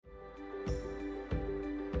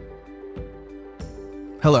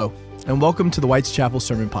Hello, and welcome to the White's Chapel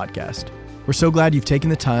Sermon Podcast. We're so glad you've taken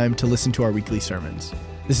the time to listen to our weekly sermons.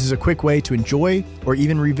 This is a quick way to enjoy or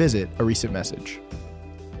even revisit a recent message.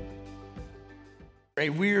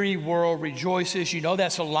 A weary world rejoices. You know,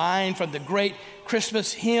 that's a line from the great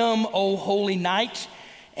Christmas hymn, O Holy Night.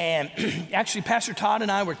 And actually, Pastor Todd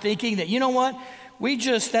and I were thinking that, you know what?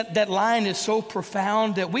 That line is so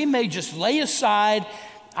profound that we may just lay aside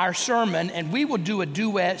our sermon and we will do a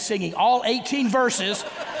duet singing all 18 verses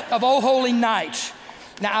of O Holy Night.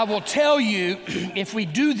 Now, I will tell you, if we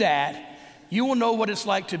do that, you will know what it's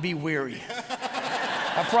like to be weary.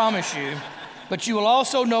 I promise you. But you will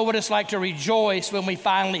also know what it's like to rejoice when we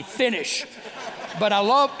finally finish. But I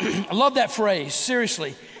love that phrase,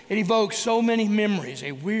 seriously. It evokes so many memories.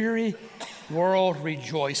 A weary world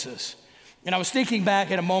rejoices. And I was thinking back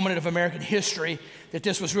at a moment of American history that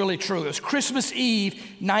this was really true. It was Christmas Eve,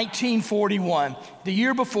 1941. The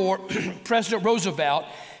year before, President Roosevelt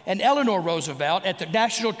and Eleanor Roosevelt at the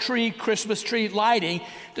National Christmas tree lighting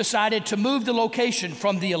decided to move the location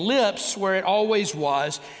from the ellipse where it always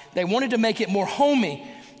was. They wanted to make it more homey.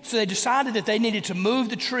 So they decided that they needed to move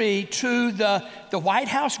the tree to the White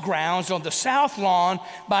House grounds on the south lawn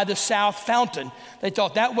by the south fountain. They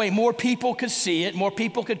thought that way more people could see it, more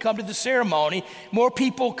people could come to the ceremony, more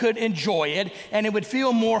people could enjoy it, and it would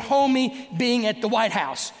feel more homey being at the White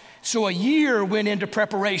House. So a year went into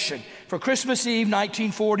preparation for Christmas Eve,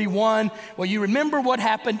 1941. Well, you remember what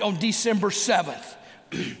happened on December 7th.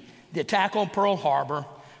 The attack on Pearl Harbor.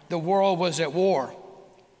 The world was at war.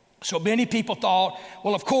 So many people thought,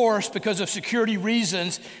 well, of course, because of security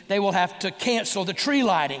reasons, they will have to cancel the tree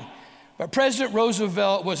lighting. But President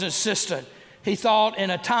Roosevelt was insistent. He thought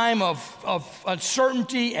in a time of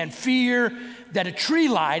uncertainty and fear that a tree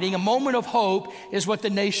lighting, a moment of hope, is what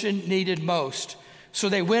the nation needed most. So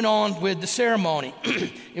they went on with the ceremony.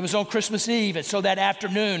 It was on Christmas Eve, and so that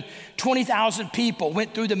afternoon, 20,000 people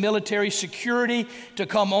went through the military security to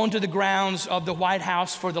come onto the grounds of the White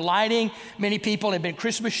House for the lighting. Many people had been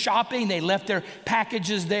Christmas shopping. They left their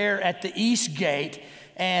packages there at the East Gate,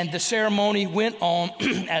 and the ceremony went on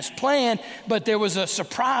as planned, but there was a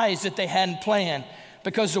surprise that they hadn't planned.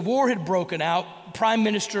 Because the war had broken out, Prime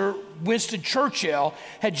Minister Winston Churchill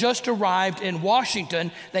had just arrived in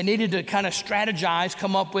Washington. They needed to kind of strategize,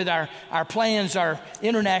 come up with our plans, our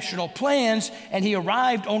international plans, and he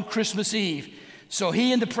arrived on Christmas Eve. So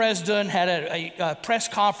he and the president had a press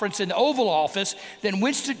conference in the Oval Office. Then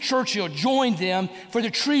Winston Churchill joined them for the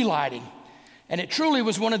tree lighting. And it truly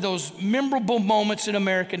was one of those memorable moments in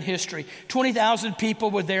American history. 20,000 people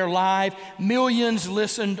were there live. Millions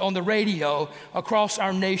listened on the radio across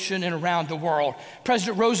our nation and around the world.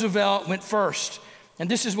 President Roosevelt went first. And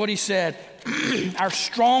this is what he said. Our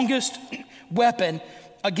strongest weapon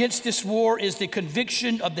against this war is the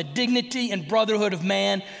conviction of the dignity and brotherhood of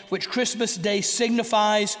man, which Christmas Day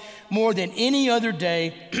signifies more than any other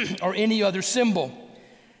day or any other symbol.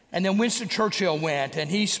 And then Winston Churchill went,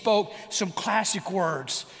 and he spoke some classic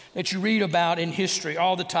words that you read about in history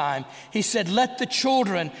all the time. He said, "Let the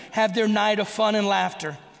children have their night of fun and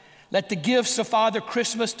laughter. Let the gifts of Father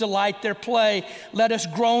Christmas delight their play. Let us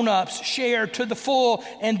grown-ups share to the full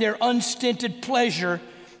in their unstinted pleasure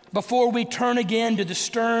before we turn again to the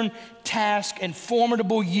stern task and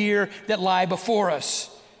formidable year that lie before us."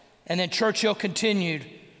 And then Churchill continued,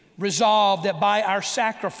 "Resolve that by our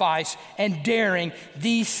sacrifice and daring,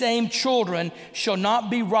 these same children shall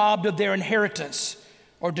not be robbed of their inheritance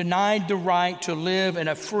or denied the right to live in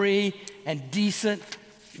a free and decent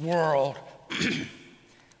world."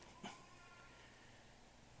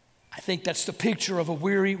 I think that's the picture of a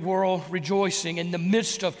weary world rejoicing. In the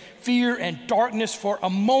midst of fear and darkness for a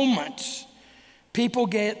moment, people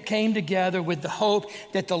came together with the hope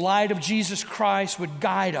that the light of Jesus Christ would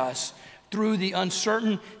guide us through the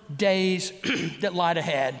uncertain days that lie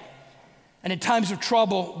ahead. And in times of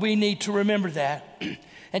trouble, we need to remember that.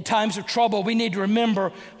 In times of trouble, we need to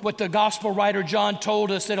remember what the gospel writer John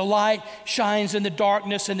told us, that a light shines in the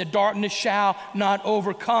darkness and the darkness shall not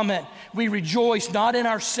overcome it. We rejoice not in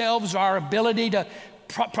ourselves, our ability to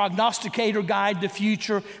prognosticate or guide the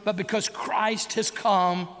future, but because Christ has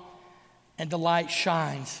come and the light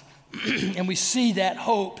shines. And we see that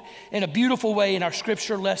hope in a beautiful way in our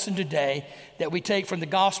scripture lesson today that we take from the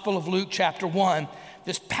Gospel of Luke chapter 1.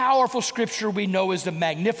 This powerful scripture we know is the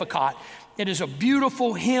Magnificat. It is a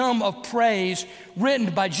beautiful hymn of praise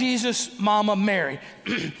written by Jesus' mama Mary.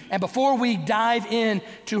 And before we dive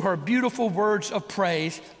into her beautiful words of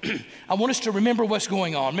praise, I want us to remember what's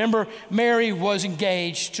going on. Remember, Mary was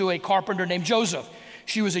engaged to a carpenter named Joseph.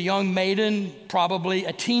 She was a young maiden, probably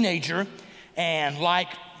a teenager, and like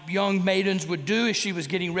young maidens would do as she was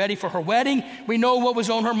getting ready for her wedding, we know what was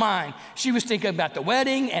on her mind. She was thinking about the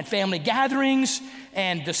wedding and family gatherings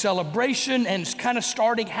and the celebration and kind of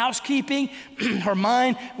starting housekeeping. Her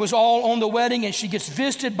mind was all on the wedding, and she gets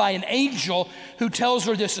visited by an angel who tells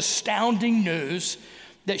her this astounding news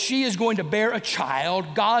that she is going to bear a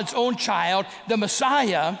child, God's own child, the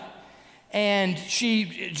Messiah. And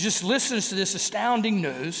she just listens to this astounding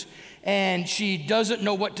news, and she doesn't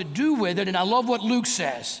know what to do with it. And I love what Luke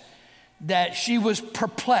says, that she was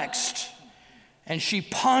perplexed, and she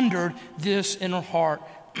pondered this in her heart.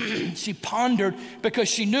 She pondered because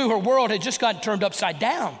she knew her world had just gotten turned upside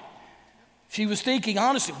down. She was thinking,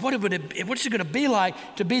 honestly, what's it going to be like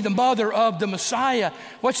to be the mother of the Messiah?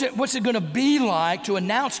 What's it going to be like to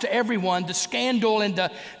announce to everyone the scandal and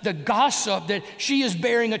the gossip that she is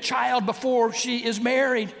bearing a child before she is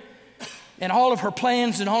married? And all of her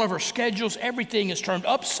plans and all of her schedules, everything is turned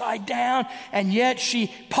upside down, and yet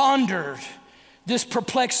she pondered this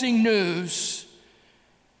perplexing news,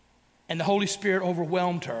 and the Holy Spirit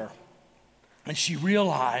overwhelmed her, and she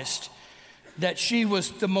realized that she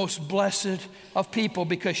was the most blessed of people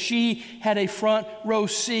because she had a front row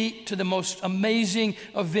seat to the most amazing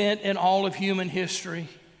event in all of human history.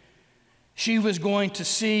 She was going to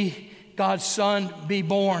see God's Son be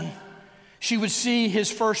born. She would see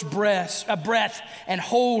his first breath and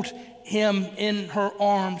hold him in her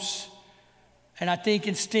arms. And I think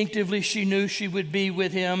instinctively she knew she would be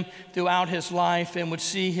with him throughout his life and would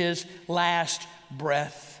see his last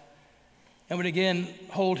breath, and would again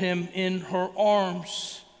hold him in her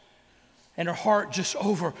arms. And her heart just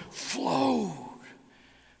overflowed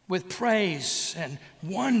with praise and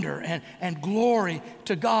wonder and glory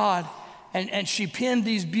to God. And she penned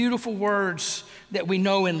these beautiful words that we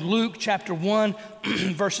know in Luke chapter 1,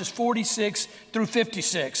 verses 46 through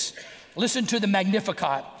 56. Listen to the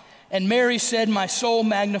Magnificat. And Mary said, "My soul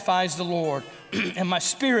magnifies the Lord, and my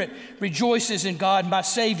spirit rejoices in God my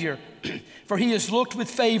Savior, for he has looked with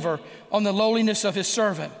favor on the lowliness of his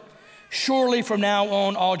servant. Surely from now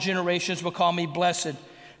on all generations will call me blessed,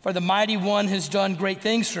 for the Mighty One has done great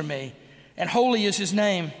things for me, and holy is his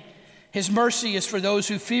name. His mercy is for those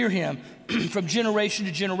who fear him from generation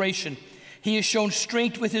to generation. He has shown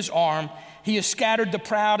strength with his arm. He has scattered the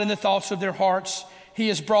proud in the thoughts of their hearts. He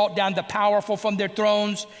has brought down the powerful from their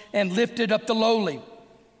thrones and lifted up the lowly.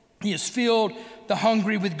 He has filled the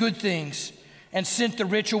hungry with good things and sent the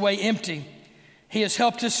rich away empty. He has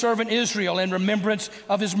helped his servant Israel in remembrance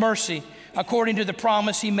of his mercy, according to the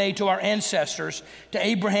promise he made to our ancestors, to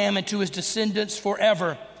Abraham and to his descendants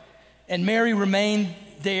forever." And Mary remained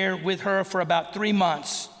there with her for about 3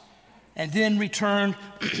 months and then returned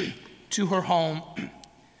to her home.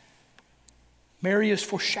 Mary is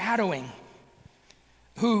foreshadowing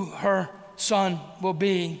who her son will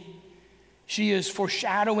be. She is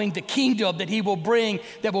foreshadowing the kingdom that he will bring,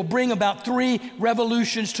 that will bring about 3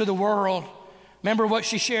 revolutions to the world. Remember what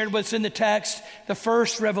she shared with us in the text? The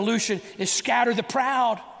first revolution is scatter the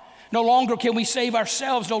proud. No longer can we save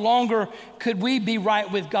ourselves. No longer could we be right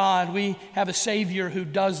with God. We have a Savior who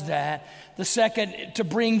does that. The second, to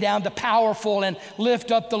bring down the powerful and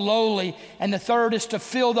lift up the lowly. And the third is to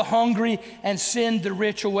fill the hungry and send the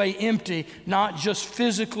rich away empty, not just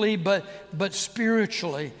physically, but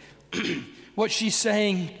spiritually. What she's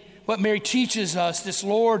saying, what Mary teaches us, this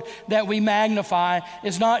Lord that we magnify,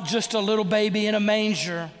 is not just a little baby in a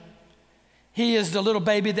manger. He is the little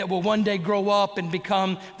baby that will one day grow up and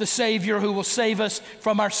become the Savior who will save us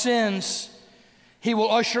from our sins. He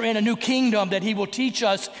will usher in a new kingdom that he will teach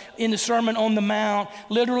us in the Sermon on the Mount.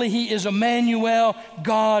 Literally, he is Emmanuel,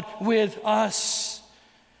 God with us.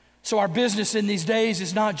 So our business in these days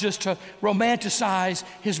is not just to romanticize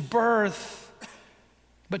his birth,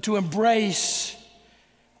 but to embrace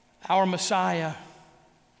our Messiah.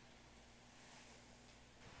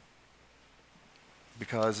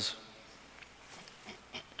 Because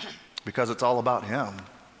it's all about him.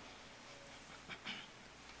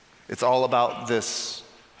 It's all about this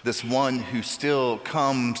one who still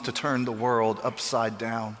comes to turn the world upside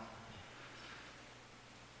down.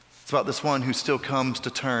 It's about this one who still comes to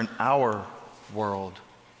turn our world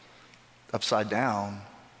upside down.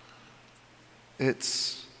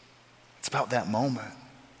 It's about that moment.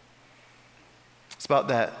 It's about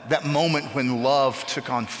that moment when love took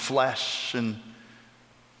on flesh and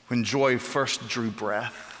when joy first drew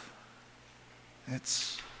breath.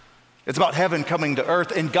 It's about heaven coming to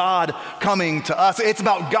earth and God coming to us. It's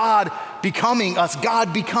about God becoming us,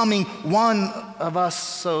 God becoming one of us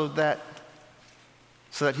so that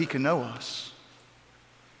he can know us,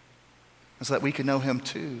 and so that we can know him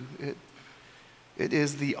too. It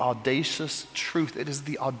is the audacious truth. It is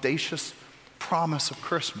the audacious promise of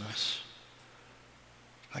Christmas,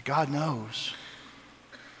 that God knows.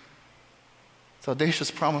 It's the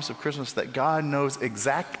audacious promise of Christmas that God knows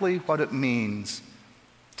exactly what it means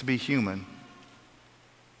to be human.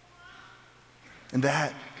 And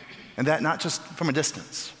that not just from a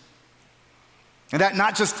distance. And that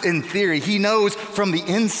not just in theory. He knows from the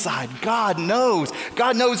inside. God knows.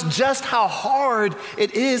 God knows just how hard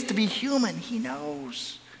it is to be human. He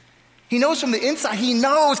knows. He knows from the inside. He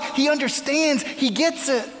knows. He understands. He gets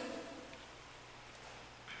it.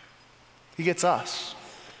 He gets us.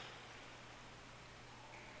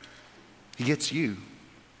 He gets you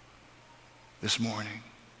this morning.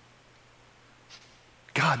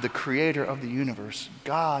 God, the creator of the universe,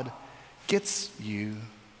 God gets you.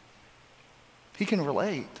 He can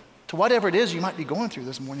relate to whatever it is you might be going through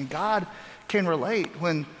this morning. God can relate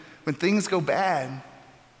when things go bad,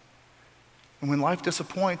 and when life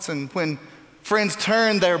disappoints, and when friends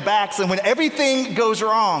turn their backs, and when everything goes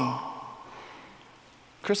wrong.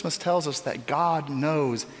 Christmas tells us that God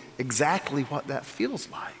knows exactly what that feels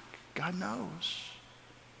like. God knows.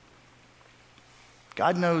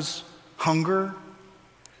 God knows hunger,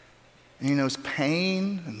 and He knows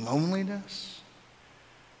pain and loneliness.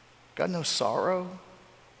 God knows sorrow,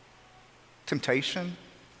 temptation,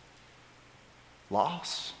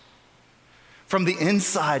 loss. From the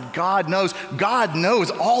inside, God knows. God knows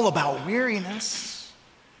all about weariness.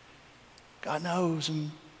 God knows.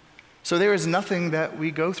 And so there is nothing that we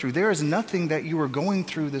go through. There is nothing that you are going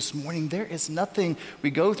through this morning. There is nothing we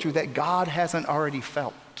go through that God hasn't already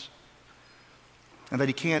felt and that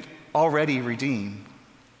He can't already redeem.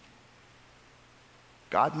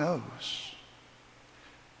 God knows.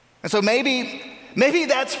 And so maybe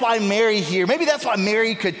that's why Mary here, maybe that's why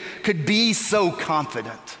Mary could be so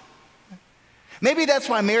confident. Maybe that's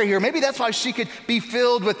why Mary here, maybe that's why she could be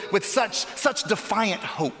filled with such defiant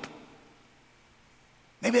hope.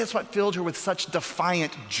 Maybe that's what filled her with such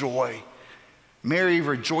defiant joy. Mary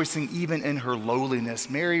rejoicing even in her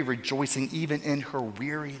lowliness. Mary rejoicing even in her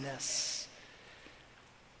weariness.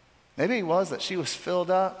 Maybe it was that she was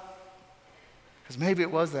filled up, because maybe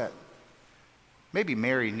it was that maybe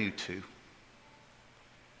Mary knew too.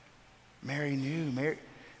 Mary knew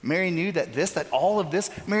that all of this,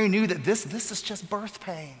 Mary knew that this is just birth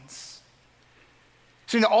pains.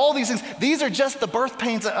 So all these things, these are just the birth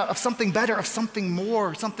pains of something better, of something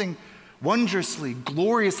more, something wondrously,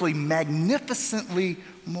 gloriously, magnificently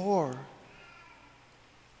more.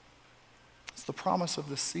 It's the promise of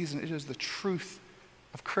this season. It is the truth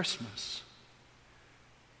of Christmas.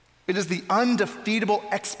 It is the undefeatable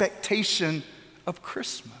expectation of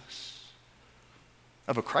Christmas,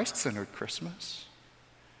 of a Christ-centered Christmas,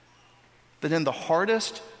 that in the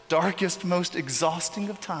hardest, darkest, most exhausting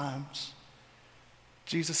of times,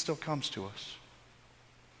 Jesus still comes to us.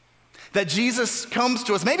 That Jesus comes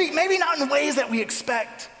to us, maybe not in ways that we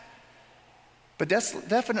expect, but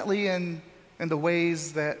definitely in the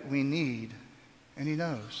ways that we need, and He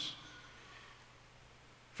knows.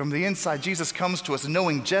 From the inside, Jesus comes to us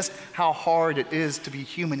knowing just how hard it is to be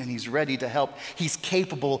human, and He's ready to help. He's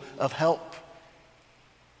capable of help.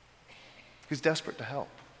 He's desperate to help.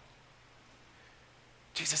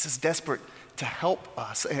 Jesus is desperate to help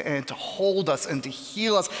us and to hold us and to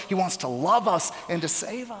heal us. He wants to love us and to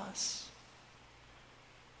save us.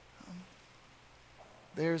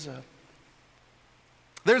 There's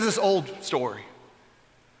this old story.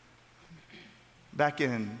 Back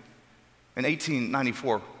in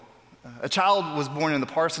 1894, a child was born in the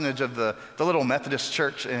parsonage of the little Methodist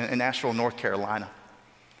church in Nashville, North Carolina.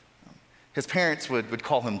 His parents would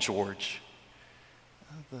call him George.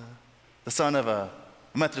 The son of a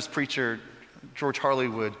Methodist preacher, George Harley,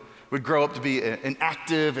 would grow up to be an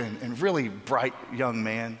active and really bright young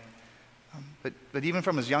man. But even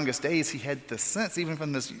from his youngest days, he had this sense, even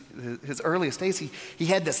from his earliest days, he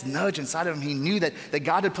had this nudge inside of him. He knew that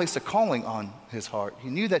God had placed a calling on his heart. He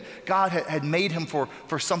knew that God had made him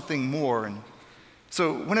for something more. And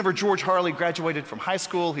so whenever George Harley graduated from high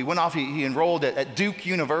school, he went off, he enrolled at Duke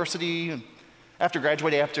University. And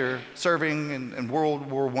after serving in World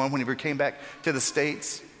War I, when he came back to the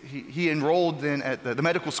States, he enrolled then at the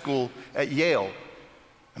medical school at Yale.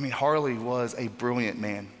 I mean, Harley was a brilliant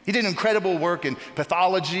man. He did incredible work in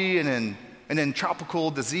pathology and in tropical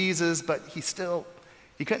diseases, but he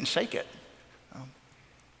couldn't shake it.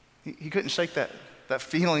 He couldn't shake that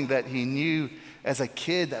feeling that he knew as a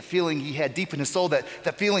kid, that feeling he had deep in his soul, that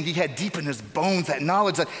feeling he had deep in his bones, that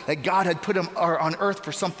knowledge that God had put him on earth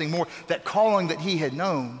for something more, that calling that he had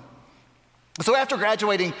known. So after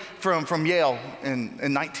graduating from Yale in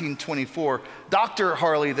 1924, Dr.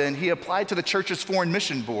 Harley then, he applied to the church's Foreign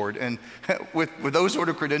Mission Board. And with those sort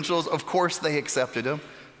of credentials, of course they accepted him.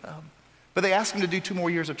 But they asked him to do 2 more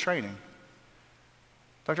years of training.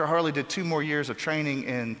 Dr. Harley did 2 more years of training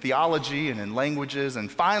in theology and in languages.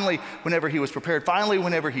 And finally, whenever he was prepared,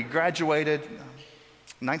 whenever he graduated,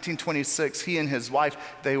 in 1926, he and his wife,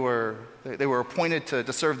 they were appointed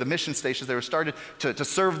to serve the mission stations. They were started to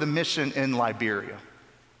serve the mission in Liberia.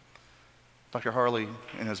 Dr. Harley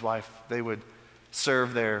and his wife, they would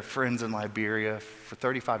serve their friends in Liberia for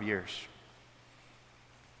 35 years.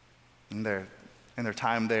 In their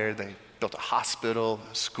time there, they built a hospital,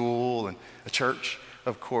 a school, and a church,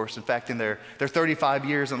 of course. In fact, in their 35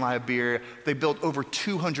 years in Liberia, they built over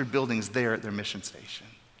 200 buildings there at their mission station.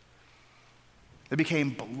 They became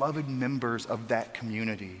beloved members of that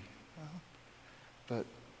community. But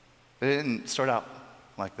they didn't start out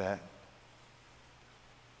like that.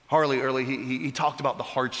 Harley early, he talked about the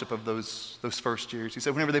hardship of those first years. He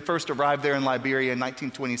said whenever they first arrived there in Liberia in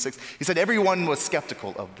 1926, he said everyone was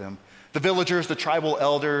skeptical of them. The villagers, the tribal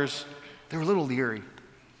elders, they were a little leery.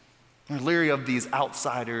 They were leery of these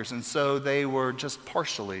outsiders, and so they were just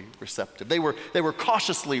partially receptive. They were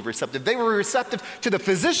cautiously receptive. They were receptive to the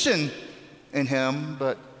physician in him,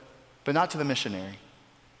 but not to the missionary.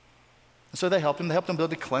 And so they helped him. They helped him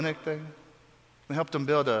build a clinic. They helped him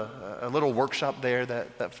build a little workshop there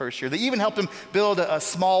that first year. They even helped him build a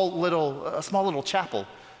small little chapel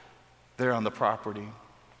there on the property.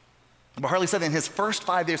 But Harley said in his first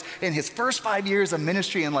 5 years of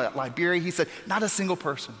ministry in Liberia, he said not a single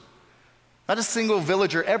person, not a single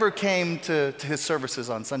villager ever came to his services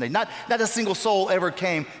on Sunday. Not a single soul ever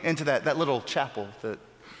came into that little chapel that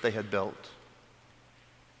they had built.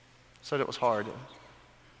 Said it was hard.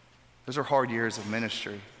 Those are hard years of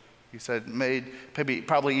ministry. He said made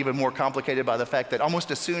probably even more complicated by the fact that almost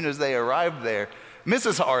as soon as they arrived there,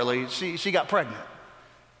 Mrs. Harley, she got pregnant.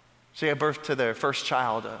 She gave birth to their first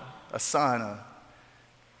child, a son.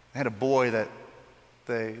 They had a boy that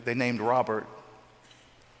they named Robert,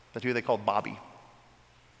 but who they called Bobby.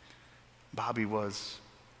 Bobby was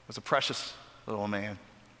a precious little man.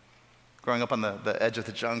 Growing up on the edge of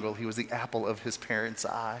the jungle, he was the apple of his parents'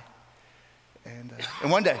 eye. And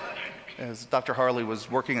one day, as Dr. Harley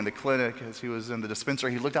was working in the clinic, as he was in the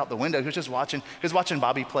dispensary, he looked out the window. He was watching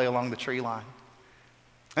Bobby play along the tree line.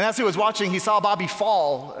 And as he was watching, he saw Bobby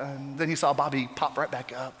fall, and then he saw Bobby pop right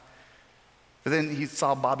back up. But then he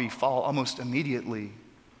saw Bobby fall almost immediately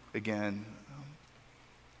again.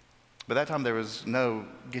 But that time there was no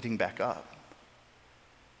getting back up.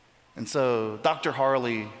 And so Dr.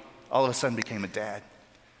 Harley all of a sudden became a dad.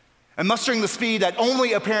 And mustering the speed that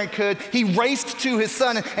only a parent could, he raced to his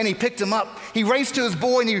son and he picked him up. He raced to his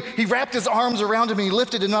boy and he wrapped his arms around him and he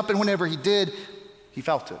lifted him up, and whenever he did, he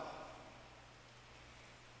felt it.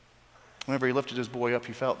 Whenever he lifted his boy up,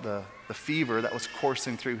 he felt the fever that was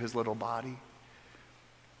coursing through his little body.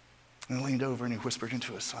 And he leaned over and he whispered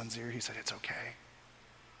into his son's ear. He said, "It's okay.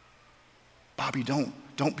 Bobby,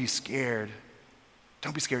 don't be scared.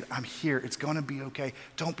 Don't be scared. I'm here. It's going to be okay.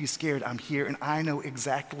 Don't be scared. I'm here, and I know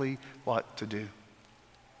exactly what to do."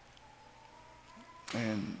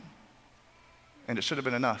 And it should have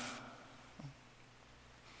been enough.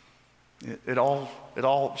 It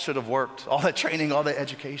all should have worked. All that training, all that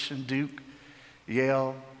education, Duke,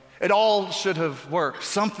 Yale, it all should have worked.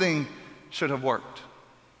 Something should have worked.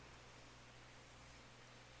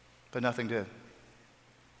 But nothing did.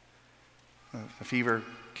 The fever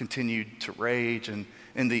continued to rage, and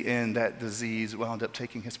in the end, that disease wound up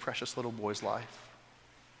taking his precious little boy's life.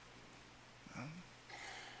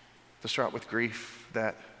 Distraught with grief,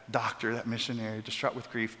 that doctor, that missionary, distraught with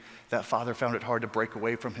grief, that father found it hard to break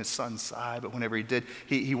away from his son's side. But whenever he did,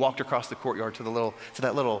 he walked across the courtyard to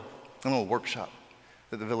that little workshop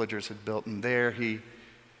that the villagers had built, and there he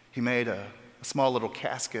made a small little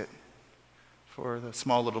casket for the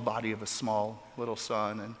small little body of a small little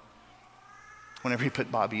son. And whenever he put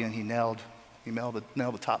Bobby in, he nailed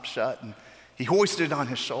the top shut, and he hoisted it on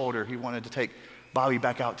his shoulder. He wanted to take Bobby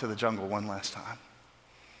back out to the jungle one last time.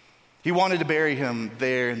 He wanted to bury him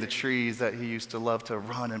there in the trees that he used to love to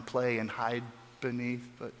run and play and hide beneath.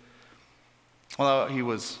 But while he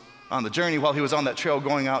was on the journey, while he was on that trail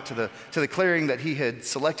going out to the clearing that he had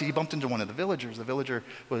selected, he bumped into one of the villagers. The villager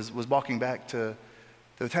was walking back to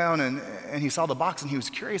the town, and he saw the box, and he was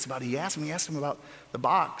curious about it. He asked him about the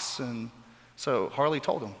box, and so Harley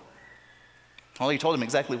told him. Harley told him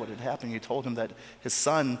exactly what had happened. He told him that his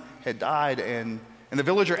son had died, and the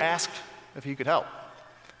villager asked if he could help.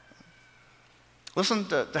 Listen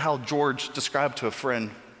to how George described to a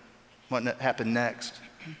friend what happened next.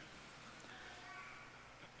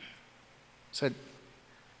 Said,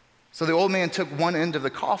 so the old man took one end of the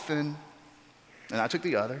coffin, and I took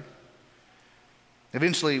the other.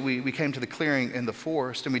 Eventually, we came to the clearing in the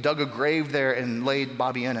forest, and we dug a grave there and laid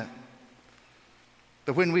Bobby in it.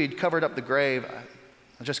 But when we'd covered up the grave,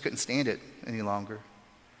 I just couldn't stand it any longer.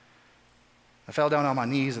 I fell down on my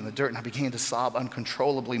knees in the dirt, and I began to sob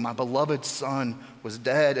uncontrollably. My beloved son was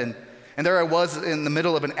dead, and there I was in the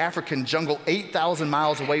middle of an African jungle, 8,000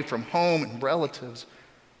 miles away from home and relatives,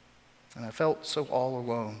 and I felt so all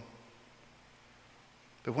alone.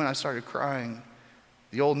 But when I started crying,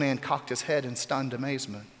 the old man cocked his head in stunned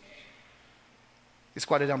amazement. He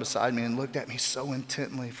squatted down beside me and looked at me so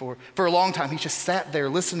intently. For a long time, he just sat there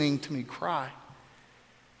listening to me cry.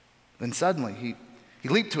 Then suddenly, he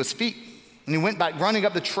leaped to his feet, and he went back running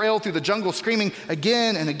up the trail through the jungle, screaming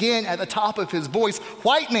again and again at the top of his voice,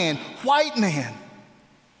 "White man, white man."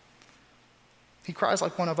 He cries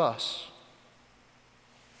like one of us.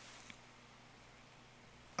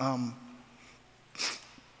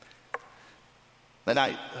 That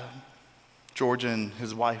night, George and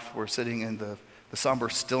his wife were sitting in the somber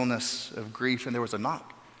stillness of grief, and there was a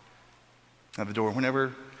knock at the door.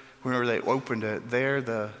 Whenever they opened it, there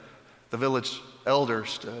the village elder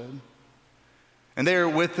stood. And there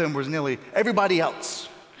with them was nearly everybody else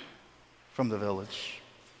from the village.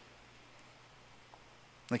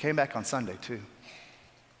 They came back on Sunday too.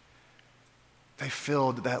 They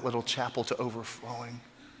filled that little chapel to overflowing.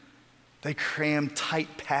 They crammed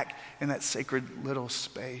tight packed in that sacred little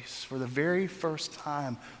space. For the very first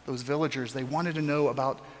time, those villagers, they wanted to know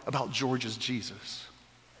about George's Jesus.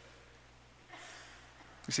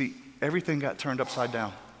 You see, everything got turned upside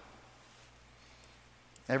down.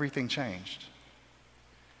 Everything changed.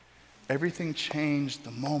 Everything changed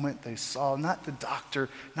the moment they saw, not the doctor,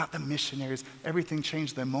 not the missionaries. Everything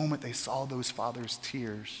changed the moment they saw those fathers'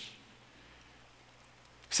 tears.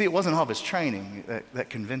 See, it wasn't all of his training that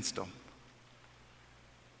convinced them.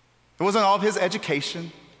 It wasn't all of his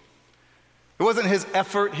education. It wasn't his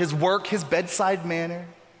effort, his work, his bedside manner.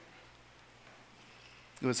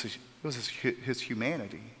 It was his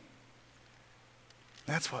humanity.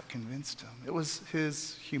 That's what convinced him. It was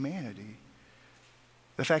his humanity.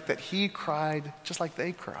 The fact that he cried just like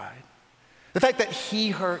they cried. The fact that he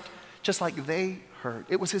hurt just like they hurt.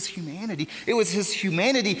 It was his humanity. It was his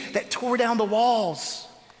humanity that tore down the walls.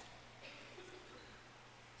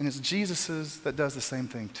 And it's Jesus's that does the same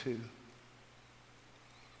thing too.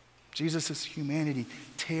 Jesus' humanity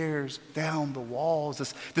tears down the walls.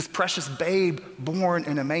 This precious babe born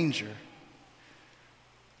in a manger.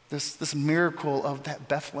 This miracle of that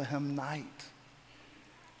Bethlehem night.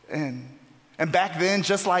 And back then,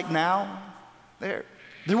 just like now, there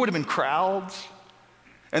would have been crowds,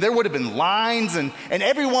 and there would have been lines, and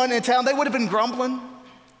everyone in town, they would have been grumbling.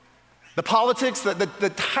 The politics,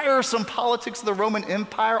 the tiresome politics of the Roman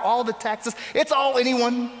Empire, all the taxes, it's all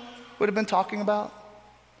anyone would have been talking about.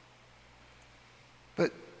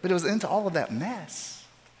 But it was into all of that mess.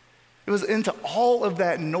 It was into all of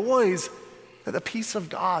that noise that the peace of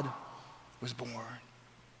God was born.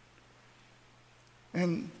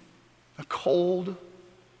 And a cold,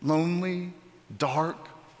 lonely, dark,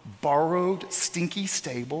 borrowed, stinky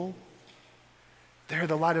stable, there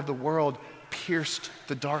the light of the world pierced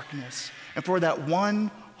the darkness. And for that one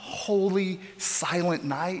holy, silent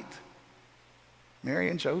night, Mary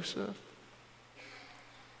and Joseph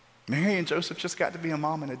just got to be a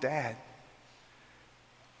mom and a dad.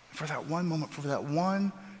 For that one moment, for that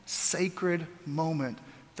one sacred moment,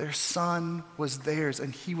 their son was theirs,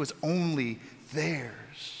 and he was only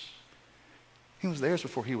theirs. He was theirs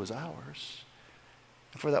before he was ours.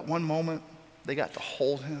 And for that one moment, they got to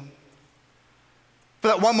hold him. For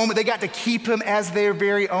that one moment, they got to keep him as their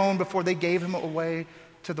very own before they gave him away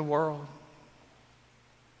to the world.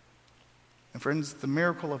 And friends, the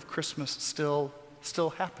miracle of Christmas still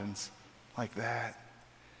happens like that.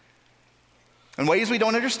 In ways we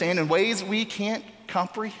don't understand, in ways we can't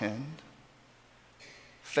comprehend,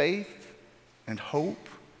 faith and hope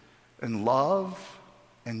and love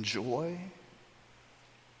and joy,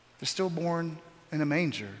 they're still born in a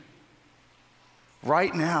manger.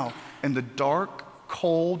 Right now, in the dark,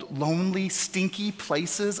 cold, lonely, stinky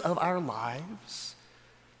places of our lives,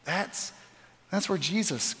 that's where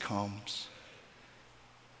Jesus comes.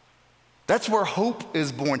 That's where hope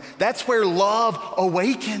is born. That's where love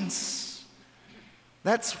awakens.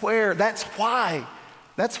 That's why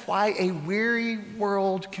a weary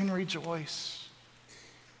world can rejoice.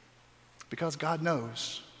 Because God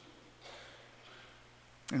knows.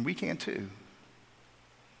 And we can too.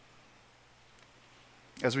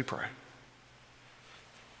 As we pray.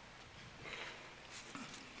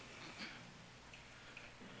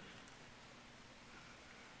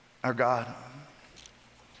 Our God,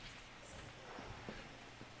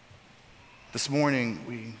 this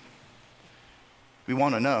morning we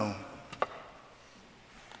want to know.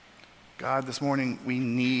 God, this morning we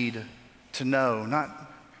need to know,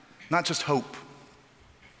 not just hope,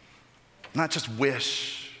 not just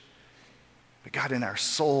wish, but God, in our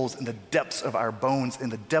souls, in the depths of our bones,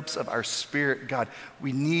 in the depths of our spirit, God,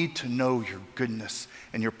 we need to know your goodness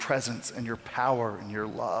and your presence and your power and your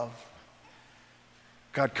love.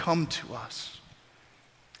 God, come to us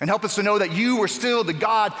and help us to know that you are still the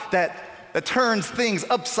God that turns things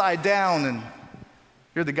upside down, and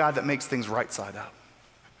you're the God that makes things right side up.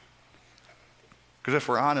 Because if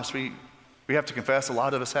we're honest, we have to confess, a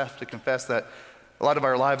lot of us have to confess that a lot of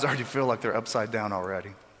our lives already feel like they're upside down already.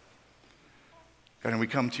 God, and we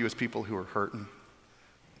come to you as people who are hurting,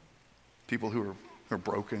 people who are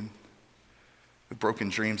broken, with broken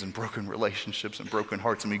dreams and broken relationships and broken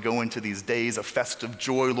hearts. And we go into these days of festive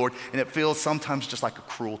joy, Lord, and it feels sometimes just like a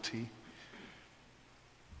cruelty.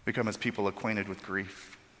 We come as people acquainted with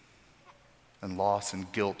grief and loss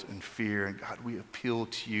and guilt and fear. And God, we appeal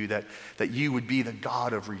to you that you would be the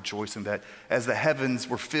God of rejoicing, that as the heavens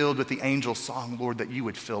were filled with the angel song, Lord, that you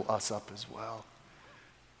would fill us up as well.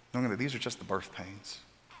 Knowing that these are just the birth pains.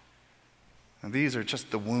 And these are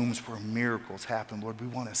just the wombs where miracles happen. Lord, we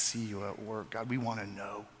want to see you at work. God, we want to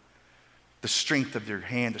know the strength of your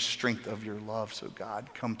hand, the strength of your love. So God,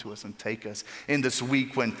 come to us and take us in this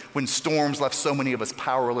week when storms left so many of us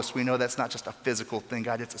powerless. We know that's not just a physical thing,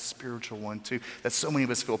 God, it's a spiritual one too. That so many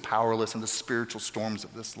of us feel powerless in the spiritual storms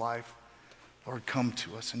of this life. Lord, come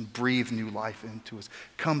to us and breathe new life into us.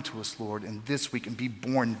 Come to us, Lord, in this week and be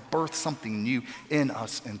born, birth something new in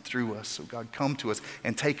us and through us. So God, come to us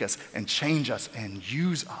and take us and change us and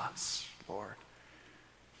use us, Lord.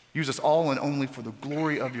 Use us all and only for the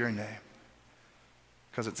glory of your name,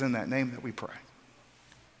 because it's in that name that we pray.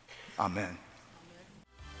 Amen.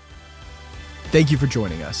 Thank you for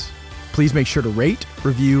joining us. Please make sure to rate,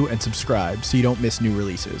 review, and subscribe so you don't miss new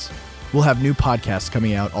releases. We'll have new podcasts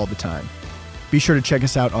coming out all the time. Be sure to check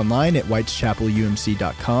us out online at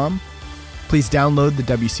whiteschapelumc.com. Please download the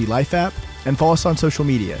WC Life app and follow us on social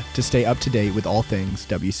media to stay up to date with all things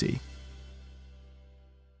WC.